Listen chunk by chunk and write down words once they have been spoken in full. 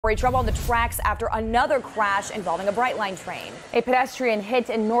Trouble on the tracks after another crash involving a Brightline train. A pedestrian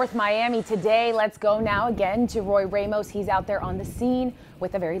hit in North Miami today. Let's go now again to Roy Ramos. He's out there on the scene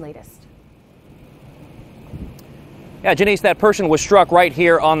with the very latest. Yeah, Janice, that person was struck right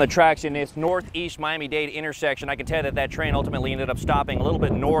here on the tracks in this northeast Miami-Dade intersection. I can tell that train ultimately ended up stopping a little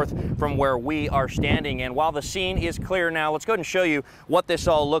bit north from where we are standing. And while the scene is clear now, let's go ahead and show you what this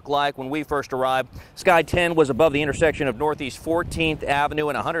all looked like when we first arrived. Sky 10 was above the intersection of Northeast 14th Avenue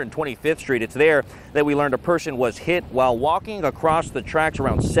and 125th Street. It's there that we learned a person was hit while walking across the tracks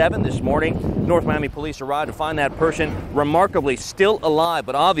around 7 this morning. North Miami police arrived to find that person remarkably still alive,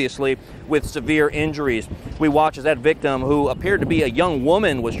 but obviously with severe injuries. We watched as that victim, who appeared to be a young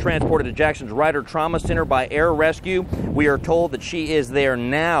woman, was transported to Jackson's Ryder Trauma Center by Air Rescue. We are told that she is there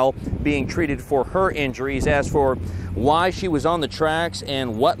now being treated for her injuries. As for why she was on the tracks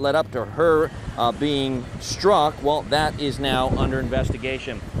and what led up to her being struck, well, that is now under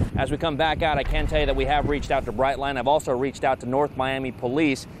investigation. As we come back out, I can tell you that we have reached out to Brightline. I've also reached out to North Miami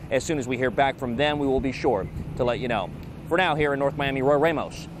Police. As soon as we hear back from them, we will be sure to let you know. For now, here in North Miami, Roy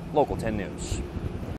Ramos, Local 10 News.